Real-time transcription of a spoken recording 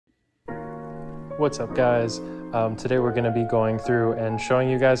What's up, guys? Today we're going to be going through and showing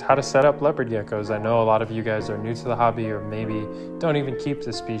you guys how to set up leopard geckos. I know a lot of you guys are new to the hobby or maybe don't even keep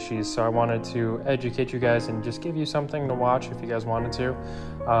the species, so I wanted to educate you guys and just give you something to watch if you guys wanted to.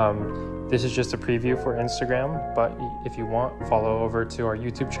 This is just a preview for Instagram, but if you want, follow over to our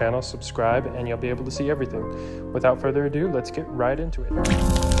YouTube channel, subscribe, and you'll be able to see everything. Without further ado, let's get right into it.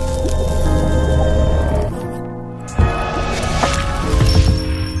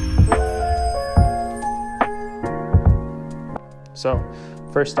 So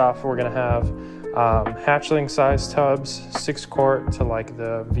first off, we're gonna have hatchling size tubs, 6 quart to like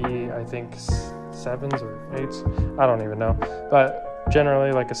the V, I think 7s or 8s, I don't even know. But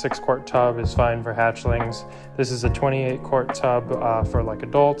generally like a 6 quart tub is fine for hatchlings. This is a 28 quart tub for like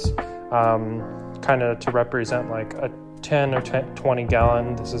adults, kind of to represent like a 10 or 20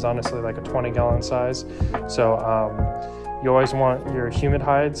 gallon. This is honestly like a 20 gallon size. So you always want your humid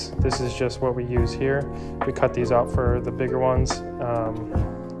hides. This is just what we use here. We cut these out for the bigger ones.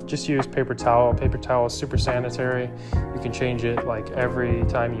 Just use paper towel. Paper towel is super sanitary. You can change it like every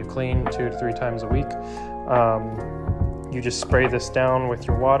time you clean, 2 to 3 times a week. You just spray this down with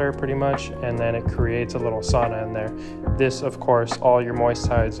your water pretty much, and then it creates a little sauna in there. This, of course, all your moist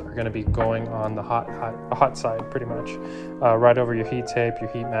hides are gonna be going on the hot side pretty much. Right over your heat tape, your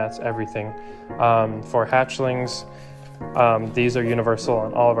heat mats, everything. For hatchlings, these are universal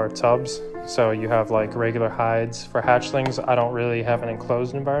on all of our tubs. So you have like regular hides. For hatchlings, I don't really have an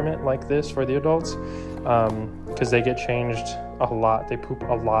enclosed environment like this for the adults because they get changed a lot. They poop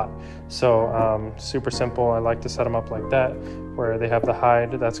a lot. So super simple. I like to set them up like that, where they have the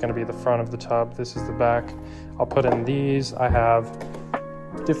hide. That's going to be the front of the tub. This is the back. I'll put in these. I have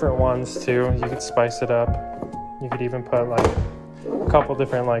different ones too. You could spice it up. You could even put like a couple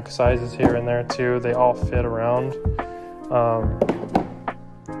different like sizes here and there too. They all fit around.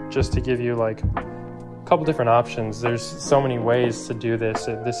 Just to give you like a couple different options. There's so many ways to do this.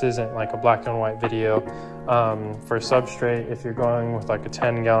 This isn't like a black and white video. For substrate, if you're going with like a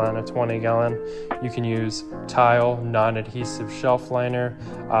 10 gallon, a 20 gallon, you can use tile, non-adhesive shelf liner,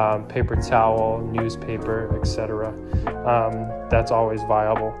 paper towel, newspaper, etc. That's always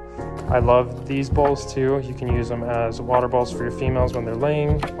viable. I love these bowls too. You can use them as water bowls for your females when they're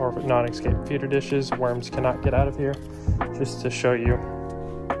laying, or non-escape feeder dishes. Worms cannot get out of here. Just to show you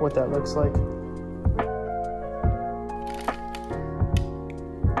what that looks like.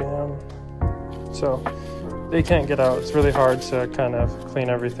 Bam. So they can't get out. It's really hard to kind of clean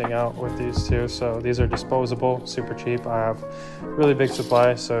everything out with these two. So these are disposable, super cheap. I have really big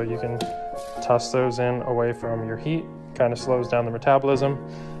supply, so you can toss those in away from your heat. Kind of slows down the metabolism.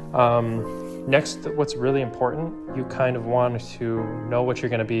 Next, what's really important, you kind of want to know what you're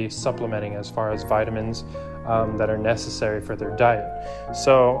going to be supplementing as far as vitamins that are necessary for their diet.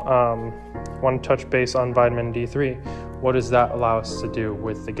 So want to touch base on vitamin D3. What does that allow us to do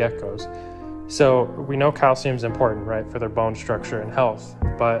with the geckos? So we know calcium is important, right, for their bone structure and health,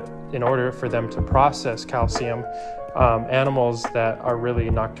 but in order for them to process calcium, animals that are really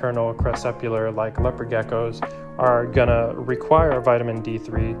nocturnal, crepuscular, like leopard geckos, are gonna require vitamin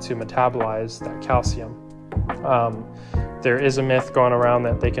D3 to metabolize that calcium. There is a myth going around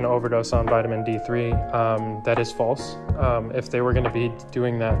that they can overdose on vitamin D3. That is false. If they were gonna be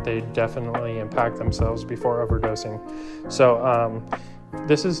doing that, they definitely impact themselves before overdosing. So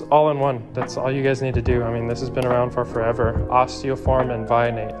this is all in one. That's all you guys need to do. I mean, this has been around for forever. Osteoform and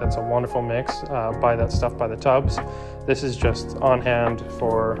Vianate, that's a wonderful mix. Buy that stuff by the tubs. This is just on hand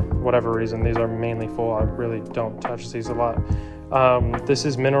for whatever reason. These are mainly full. I really don't touch these a lot. This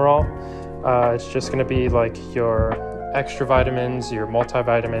is mineral. It's just gonna be like your extra vitamins, your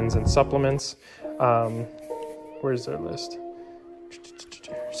multivitamins and supplements. Where's their list?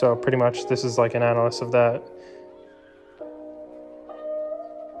 So pretty much this is like an analyst of that.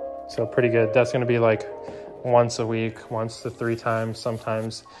 So pretty good. That's going to be like once a week, once to 3 times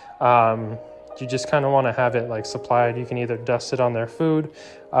sometimes. You just kind of want to have it like supplied. You can either dust it on their food.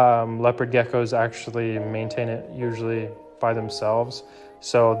 Leopard geckos actually maintain it usually by themselves.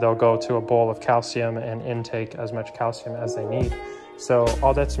 So they'll go to a bowl of calcium and intake as much calcium as they need. So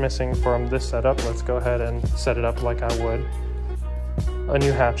all that's missing from this setup, let's go ahead and set it up like I would a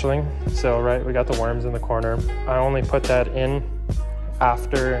new hatchling. So right, we got the worms in the corner. I only put that in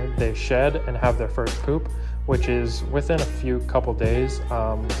after they shed and have their first poop, which is within a couple days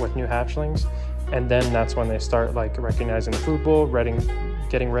with new hatchlings. And then that's when they start like recognizing the food bowl,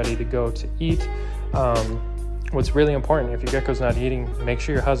 getting ready to go to eat. What's really important, if your gecko's not eating, make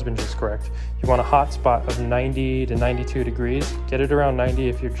sure your husbandry is correct. You want a hot spot of 90 to 92 degrees. Get it around 90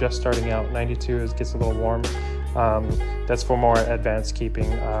 if you're just starting out. 92 gets a little warm. That's for more advanced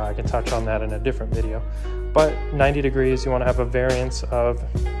keeping. I can touch on that in a different video. But 90 degrees, you want to have a variance of,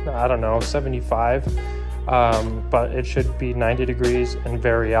 I don't know, 75. But it should be 90 degrees and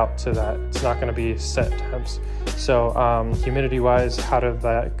vary out to that. It's not going to be set temps. So humidity wise, how do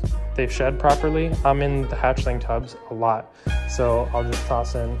they shed properly? I'm in the hatchling tubs a lot. So I'll just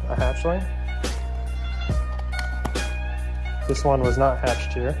toss in a hatchling. This one was not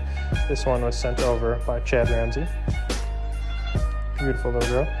hatched here. This one was sent over by Chad Ramsey. Beautiful little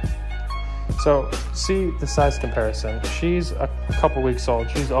girl. So see the size comparison. She's a couple weeks old.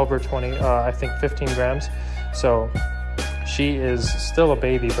 She's over 20, I think 15 grams. So she is still a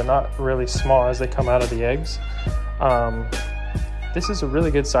baby, but not really small as they come out of the eggs. This is a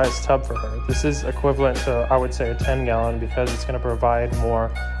really good sized tub for her. This is equivalent to, I would say, a 10 gallon because it's going to provide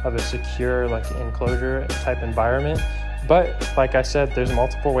more of a secure, like enclosure type environment. But like I said, there's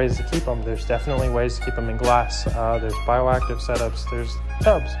multiple ways to keep them. There's definitely ways to keep them in glass. There's bioactive setups. There's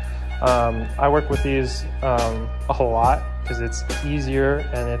tubs. I work with these a lot because it's easier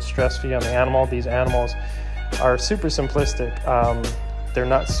and it's stress-free on the animal. These animals are super simplistic. They're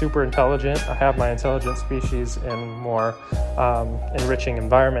not super intelligent. I have my intelligent species in more enriching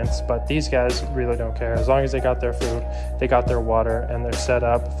environments, but these guys really don't care. As long as they got their food, they got their water, and they're set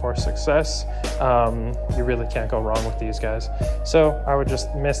up for success, you really can't go wrong with these guys. So I would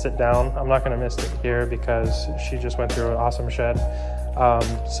just mist it down. I'm not gonna mist it here because she just went through an awesome shed.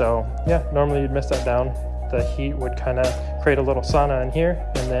 So yeah, normally you'd mist that down. The heat would kind of create a little sauna in here,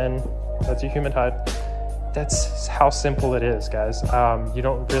 and then that's your humid hide. That's how simple it is, guys. You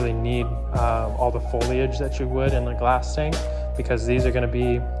don't really need all the foliage that you would in a glass tank because these are going to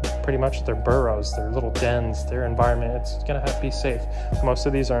be pretty much their burrows, their little dens, their environment. It's going to have to be safe. Most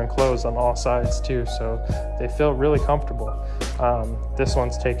of these are enclosed on all sides too, so they feel really comfortable. This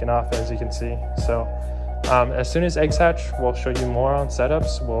one's taken off, as you can see. So as soon as eggs hatch, we'll show you more on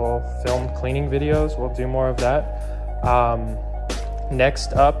setups. We'll film cleaning videos. We'll do more of that.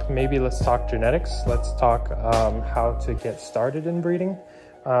 Next up, maybe let's talk genetics. Let's talk how to get started in breeding.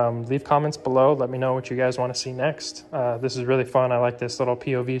 Leave comments below. Let me know what you guys want to see next. This is really fun. I like this little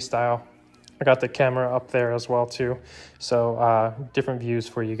POV style. I got the camera up there as well too. So different views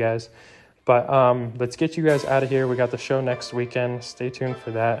for you guys. But let's get you guys out of here. We got the show next weekend. Stay tuned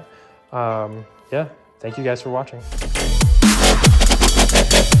for that. Yeah, thank you guys for watching.